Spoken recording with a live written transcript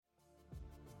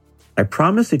I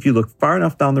promise if you look far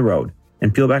enough down the road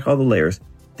and peel back all the layers,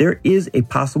 there is a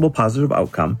possible positive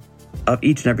outcome of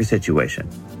each and every situation.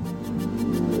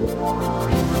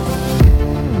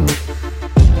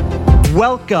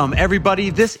 Welcome,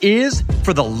 everybody. This is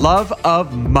For the Love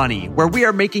of Money, where we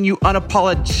are making you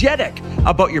unapologetic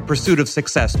about your pursuit of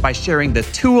success by sharing the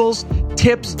tools,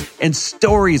 tips, and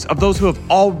stories of those who have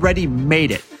already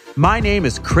made it. My name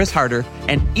is Chris Harder,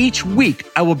 and each week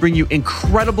I will bring you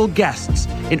incredible guests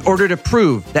in order to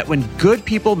prove that when good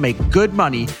people make good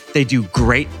money, they do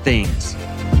great things.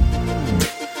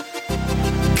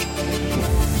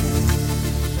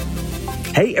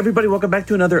 Hey, everybody, welcome back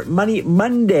to another Money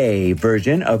Monday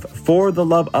version of For the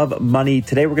Love of Money.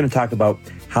 Today, we're going to talk about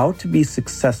how to be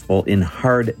successful in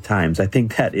hard times. I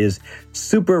think that is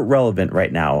super relevant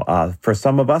right now for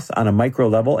some of us on a micro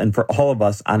level and for all of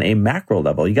us on a macro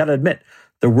level. You got to admit,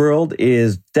 the world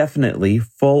is definitely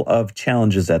full of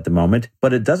challenges at the moment,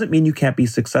 but it doesn't mean you can't be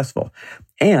successful.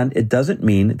 And it doesn't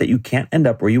mean that you can't end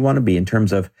up where you want to be in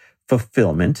terms of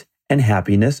fulfillment and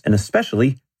happiness, and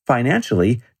especially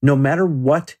financially, no matter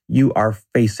what you are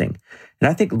facing. And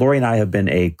I think Lori and I have been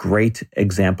a great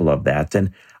example of that.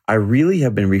 And I really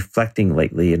have been reflecting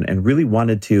lately and really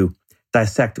wanted to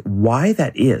dissect why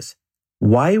that is,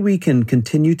 why we can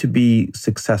continue to be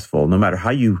successful, no matter how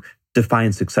you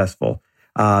define successful,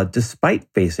 despite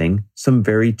facing some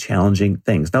very challenging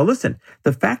things. Now, listen,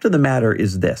 the fact of the matter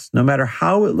is this: no matter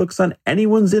how it looks on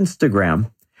anyone's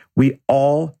Instagram, we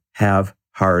all have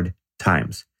hard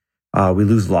times. We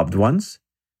lose loved ones.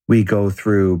 We go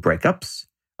through breakups.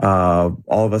 All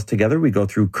of us together, we go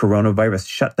through coronavirus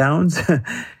shutdowns.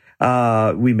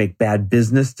 We make bad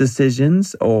business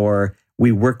decisions, or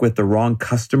we work with the wrong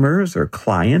customers or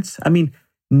clients. I mean,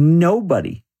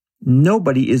 nobody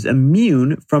is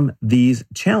immune from these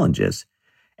challenges.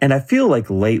 And I feel like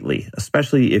lately,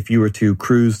 especially if you were to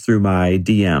cruise through my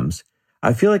DMs,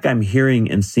 I feel like I'm hearing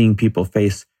and seeing people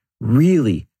face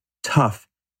really tough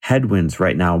headwinds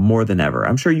right now more than ever.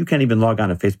 I'm sure you can't even log on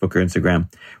to Facebook or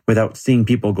Instagram without seeing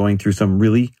people going through some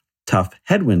really tough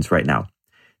headwinds right now.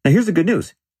 Now, here's the good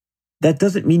news. That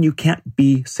doesn't mean you can't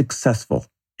be successful.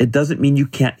 It doesn't mean you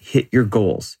can't hit your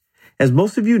goals. As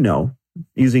most of you know,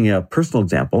 using a personal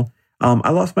example, I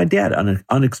lost my dad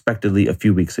unexpectedly a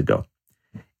few weeks ago.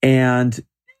 And,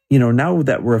 now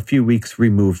that we're a few weeks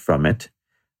removed from it,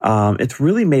 it's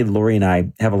really made Lori and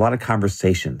I have a lot of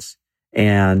conversations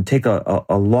and take a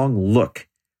long look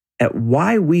at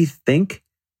why we think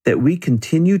that we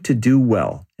continue to do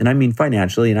well. And I mean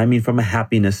financially, and I mean from a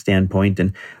happiness standpoint,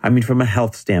 and I mean from a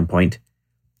health standpoint,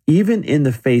 even in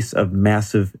the face of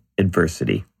massive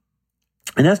adversity.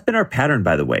 And that's been our pattern,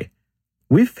 by the way.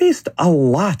 We've faced a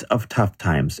lot of tough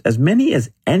times, as many as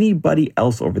anybody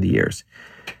else over the years.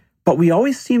 But we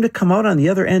always seem to come out on the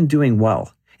other end doing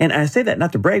well. And I say that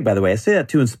not to brag, by the way. I say that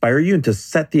to inspire you and to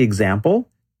set the example,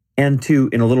 and to,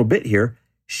 in a little bit here,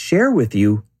 share with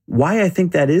you why I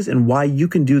think that is and why you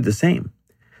can do the same.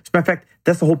 As a matter of fact,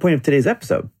 that's the whole point of today's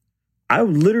episode. I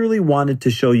literally wanted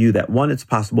to show you that, one, it's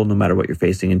possible no matter what you're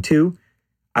facing, and two,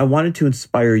 I wanted to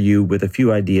inspire you with a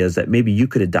few ideas that maybe you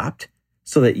could adopt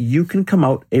so that you can come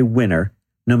out a winner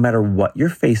no matter what you're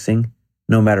facing,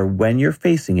 no matter when you're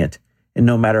facing it, and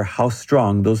no matter how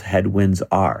strong those headwinds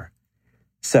are.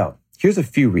 So here's a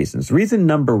few reasons. Reason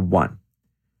number one,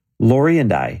 Lori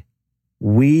and I,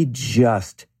 we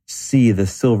just see the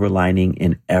silver lining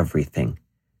in everything.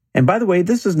 And by the way,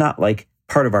 this is not like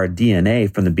part of our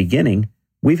DNA from the beginning.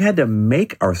 We've had to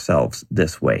make ourselves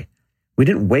this way. We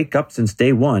didn't wake up since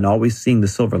day one always seeing the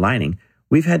silver lining.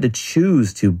 We've had to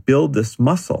choose to build this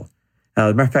muscle.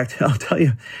 As a matter of fact, I'll tell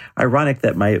you, ironic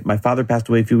that my father passed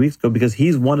away a few weeks ago because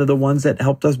he's one of the ones that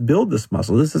helped us build this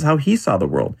muscle. This is how he saw the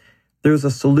world. There's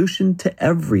a solution to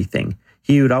everything.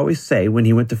 He would always say when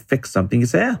he went to fix something, he'd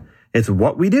say, it's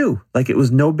what we do. Like it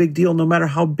was no big deal, no matter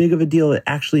how big of a deal it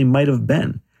actually might have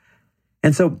been.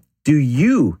 And so do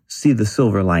you see the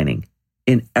silver lining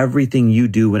in everything you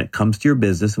do when it comes to your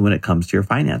business and when it comes to your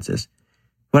finances?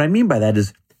 What I mean by that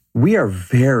is we are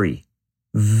very,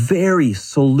 very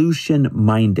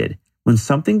solution-minded. When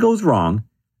something goes wrong,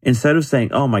 instead of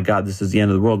saying, oh my God, this is the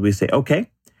end of the world, we say,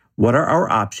 okay, what are our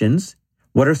options?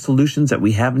 What are solutions that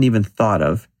we haven't even thought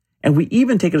of? And we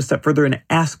even take it a step further and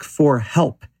ask for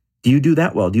help. Do you do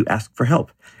that well? Do you ask for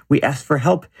help? We ask for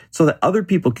help so that other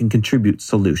people can contribute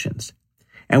solutions.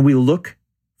 And we look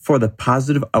for the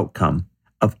positive outcome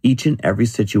of each and every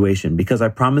situation. Because I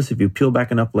promise if you peel back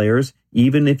enough layers,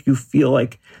 even if you feel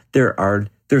like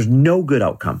there's no good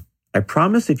outcome, I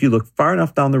promise if you look far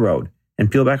enough down the road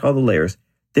and peel back all the layers,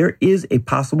 there is a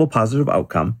possible positive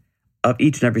outcome of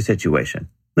each and every situation.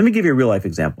 Let me give you a real life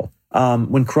example.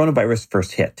 when coronavirus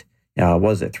first hit,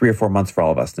 was it 3 or 4 months for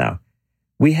all of us now?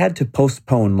 We had to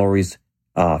postpone Lori's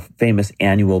famous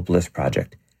annual Bliss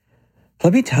Project.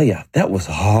 Let me tell you, that was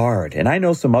hard. And I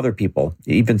know some other people,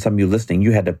 even some of you listening,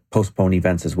 you had to postpone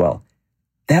events as well.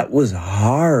 That was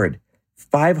hard.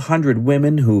 500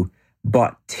 women who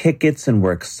bought tickets and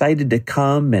were excited to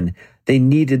come, and they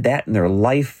needed that in their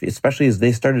life, especially as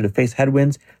they started to face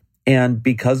headwinds. And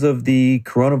because of the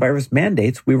coronavirus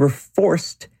mandates, we were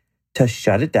forced to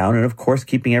shut it down. And of course,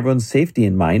 keeping everyone's safety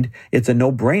in mind, it's a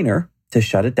no-brainer to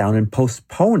shut it down and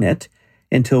postpone it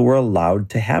until we're allowed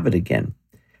to have it again.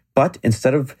 But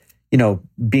instead of,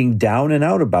 being down and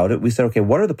out about it, we said, okay,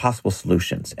 what are the possible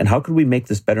solutions? And how could we make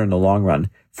this better in the long run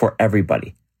for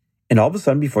everybody? And all of a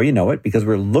sudden, before you know it, because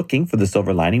we're looking for the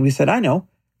silver lining, we said, I know,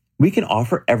 we can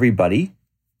offer everybody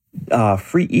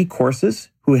free e-courses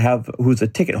who's a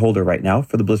ticket holder right now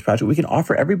for the Bliss Project. We can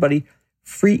offer everybody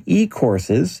free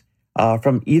e-courses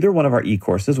from either one of our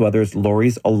e-courses, whether it's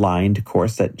Lori's Aligned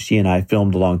course that she and I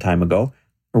filmed a long time ago,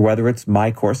 or whether it's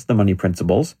my course, The Money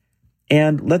Principles,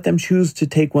 and let them choose to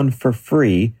take one for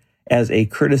free as a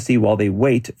courtesy while they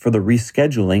wait for the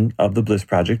rescheduling of the Bliss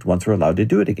Project once we're allowed to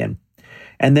do it again.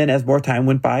 And then as more time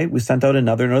went by, we sent out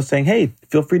another note saying, hey,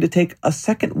 feel free to take a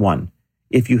second one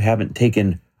if you haven't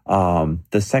taken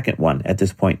the second one at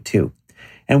this point too.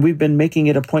 And we've been making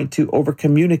it a point to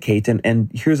over-communicate.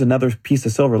 And here's another piece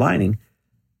of silver lining.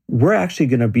 We're actually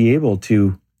going to be able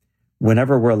to,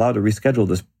 whenever we're allowed to reschedule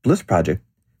this Bliss Project,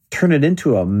 turn it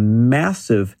into a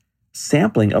massive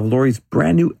sampling of Lori's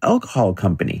brand new alcohol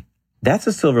company. That's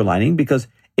a silver lining because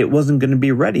it wasn't going to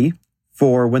be ready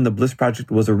for when the Bliss Project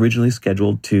was originally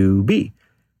scheduled to be.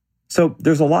 So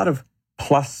there's a lot of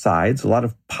plus sides, a lot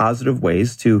of positive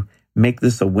ways to make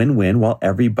this a win-win while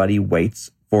everybody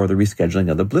waits for the rescheduling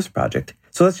of the Bliss Project.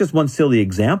 So that's just one silly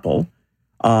example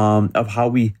of how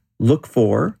we look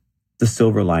for the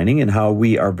silver lining and how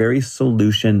we are very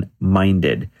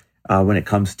solution-minded when it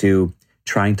comes to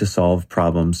trying to solve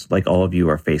problems like all of you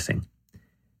are facing.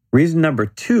 Reason number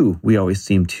 2 we always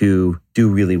seem to do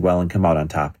really well and come out on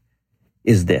top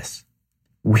is this.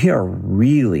 We are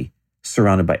really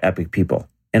surrounded by epic people.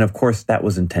 And of course, that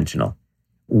was intentional.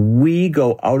 We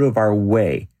go out of our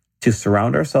way to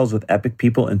surround ourselves with epic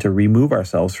people and to remove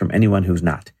ourselves from anyone who's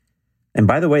not. And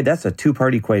by the way, that's a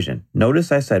 2-part equation.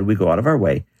 Notice I said we go out of our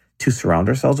way to surround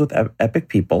ourselves with epic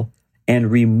people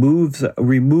and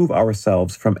remove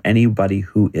ourselves from anybody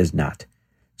who is not.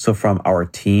 So from our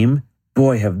team,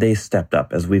 boy, have they stepped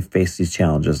up as we've faced these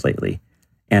challenges lately.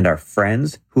 And our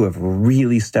friends who have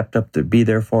really stepped up to be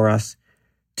there for us,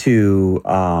 to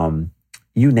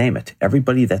you name it,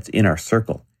 everybody that's in our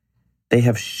circle. They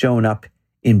have shown up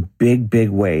in big, big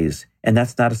ways. And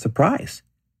that's not a surprise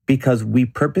because we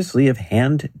purposely have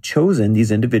hand-chosen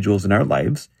these individuals in our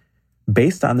lives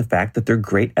based on the fact that they're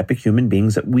great, epic human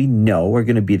beings that we know are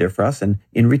going to be there for us. And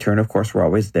in return, of course, we're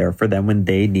always there for them when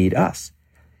they need us.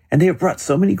 And they have brought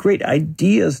so many great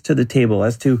ideas to the table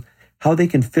as to how they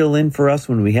can fill in for us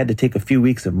when we had to take a few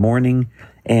weeks of mourning,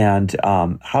 and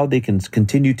how they can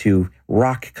continue to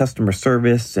rock customer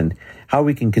service, and how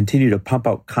we can continue to pump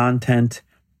out content.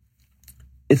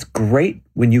 It's great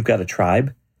when you've got a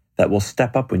tribe that will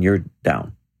step up when you're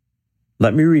down.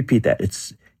 Let me repeat that.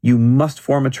 You must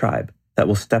form a tribe that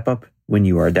will step up when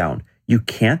you are down. You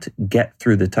can't get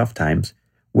through the tough times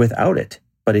without it.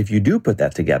 But if you do put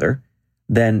that together,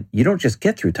 then you don't just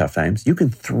get through tough times, you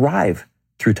can thrive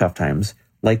through tough times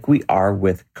like we are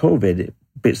with COVID,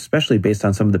 especially based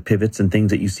on some of the pivots and things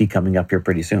that you see coming up here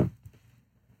pretty soon.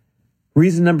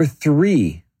 Reason number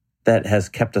 3 that has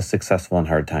kept us successful in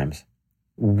hard times.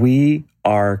 We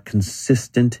are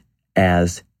consistent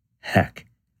as heck.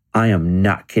 I am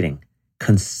not kidding.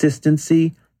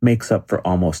 Consistency makes up for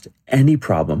almost any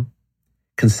problem.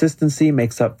 Consistency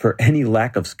makes up for any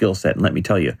lack of skill set. And let me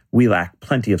tell you, we lack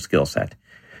plenty of skill set.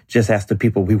 Just ask the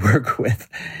people we work with.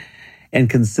 And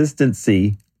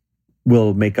consistency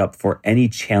will make up for any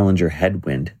challenge or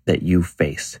headwind that you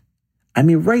face. I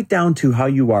mean, right down to how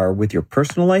you are with your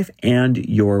personal life and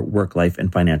your work life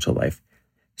and financial life.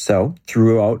 So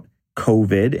throughout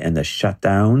COVID and the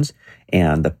shutdowns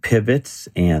and the pivots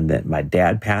and my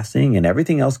dad passing and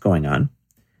everything else going on,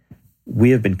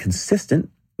 we have been consistent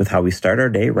with how we start our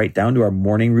day, right down to our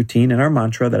morning routine and our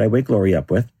mantra that I wake Lori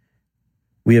up with.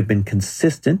 We have been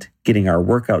consistent getting our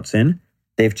workouts in.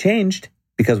 They've changed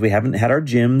because we haven't had our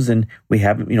gyms and we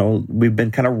haven't, we've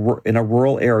been kind of in a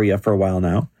rural area for a while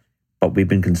now, but we've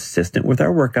been consistent with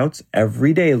our workouts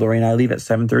every day. Lori and I leave at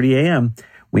 7:30 a.m.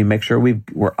 We make sure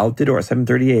we're out the door at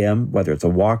 7:30 a.m., whether it's a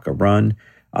walk, a run.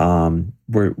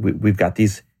 We've got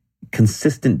these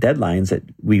consistent deadlines that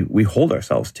we hold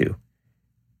ourselves to.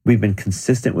 We've been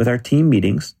consistent with our team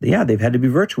meetings. Yeah, they've had to be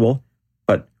virtual,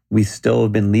 but we still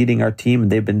have been leading our team,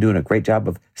 and they've been doing a great job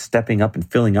of stepping up and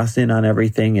filling us in on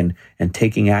everything and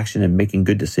taking action and making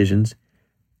good decisions.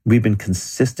 We've been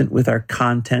consistent with our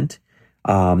content.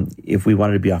 If we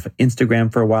wanted to be off of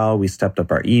Instagram for a while, we stepped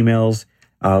up our emails.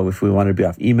 If we wanted to be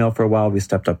off email for a while, we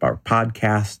stepped up our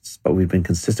podcasts, but we've been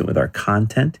consistent with our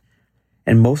content.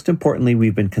 And most importantly,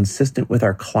 we've been consistent with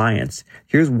our clients.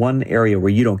 Here's one area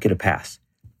where you don't get a pass.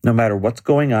 No matter what's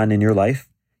going on in your life,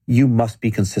 you must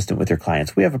be consistent with your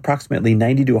clients. We have approximately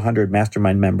 90 to 100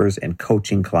 mastermind members and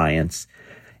coaching clients,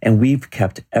 and we've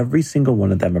kept every single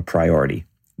one of them a priority.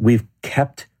 We've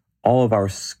kept all of our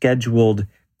scheduled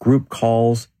group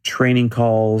calls, training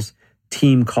calls,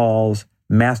 team calls,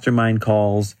 mastermind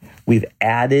calls. We've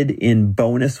added in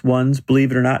bonus ones,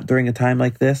 believe it or not, during a time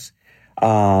like this.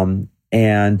 And,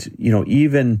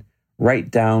 even right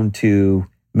down to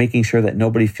making sure that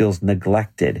nobody feels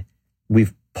neglected.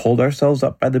 We've pulled ourselves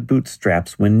up by the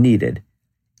bootstraps when needed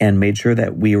and made sure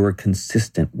that we were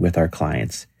consistent with our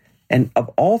clients. And of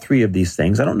all three of these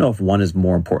things, I don't know if one is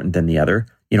more important than the other.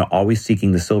 Always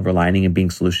seeking the silver lining and being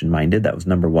solution-minded. That was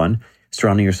number one.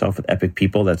 Surrounding yourself with epic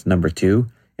people. That's number two.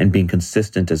 And being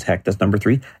consistent as heck. That's number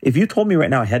three. If you told me right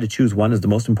now I had to choose one as the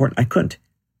most important, I couldn't.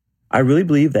 I really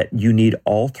believe that you need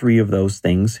all three of those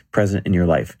things present in your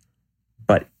life.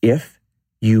 But if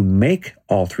you make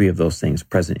all three of those things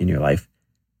present in your life,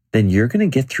 then you're going to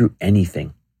get through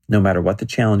anything, no matter what the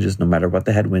challenge is, no matter what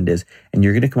the headwind is, and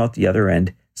you're going to come out the other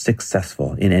end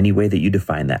successful in any way that you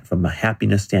define that, from a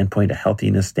happiness standpoint, a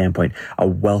healthiness standpoint, a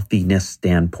wealthiness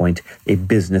standpoint, a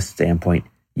business standpoint,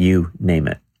 you name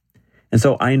it. And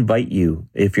so I invite you,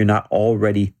 if you're not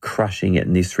already crushing it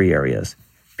in these three areas,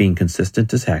 being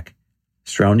consistent as heck,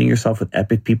 surrounding yourself with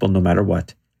epic people no matter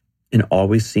what, and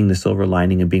always seeing the silver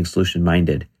lining and being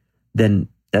solution-minded, then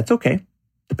that's okay.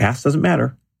 The past doesn't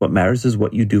matter. What matters is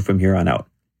what you do from here on out.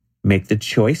 Make the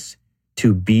choice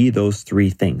to be those three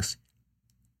things,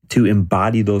 to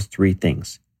embody those three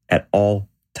things at all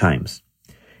times.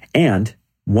 And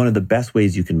one of the best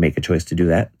ways you can make a choice to do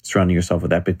that, surrounding yourself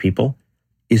with epic people,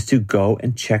 is to go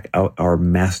and check out our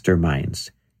masterminds.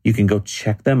 You can go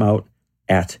check them out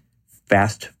at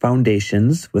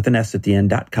fastfoundations with an S at the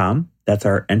end.com. That's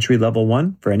our entry-level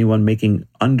one for anyone making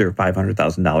under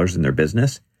 $500,000 in their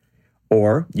business.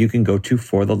 Or you can go to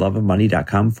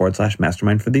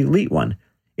fortheloveofmoney.com/mastermind for the elite one.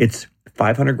 It's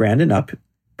 $500,000 and up,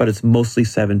 but it's mostly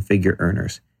seven-figure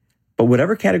earners. But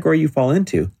whatever category you fall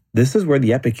into, this is where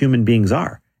the epic human beings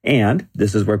are. And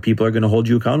this is where people are going to hold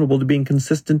you accountable to being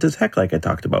consistent as heck, like I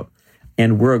talked about.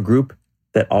 And we're a group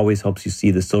that always helps you see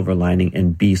the silver lining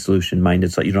and be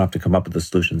solution-minded so that you don't have to come up with the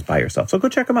solutions by yourself. So go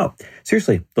check them out.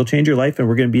 Seriously, they'll change your life, and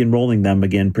we're going to be enrolling them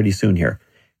again pretty soon here.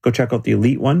 Go check out the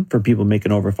elite one for people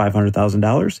making over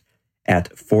 $500,000 at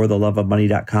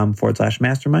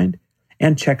fortheloveofmoney.com/mastermind.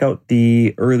 And check out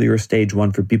the earlier stage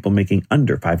one for people making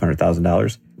under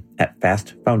 $500,000 at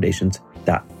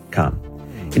fastfoundations.com.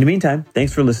 In the meantime,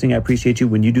 thanks for listening. I appreciate you.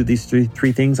 When you do these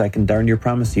three things, I can darn near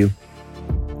promise you,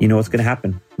 you know what's going to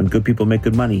happen. When good people make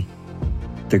good money,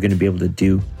 they're going to be able to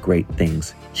do great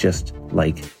things just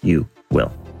like you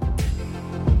will.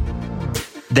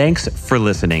 Thanks for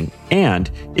listening. And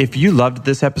if you loved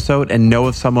this episode and know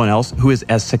of someone else who is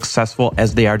as successful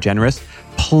as they are generous,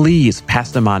 please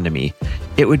pass them on to me.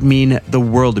 It would mean the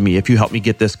world to me if you help me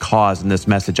get this cause and this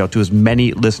message out to as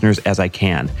many listeners as I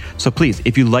can. So please,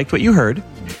 if you liked what you heard,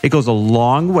 it goes a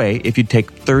long way if you take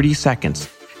 30 seconds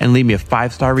and leave me a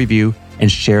 5-star review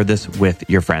and share this with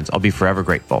your friends. I'll be forever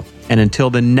grateful. And until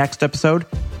the next episode,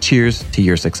 cheers to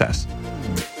your success.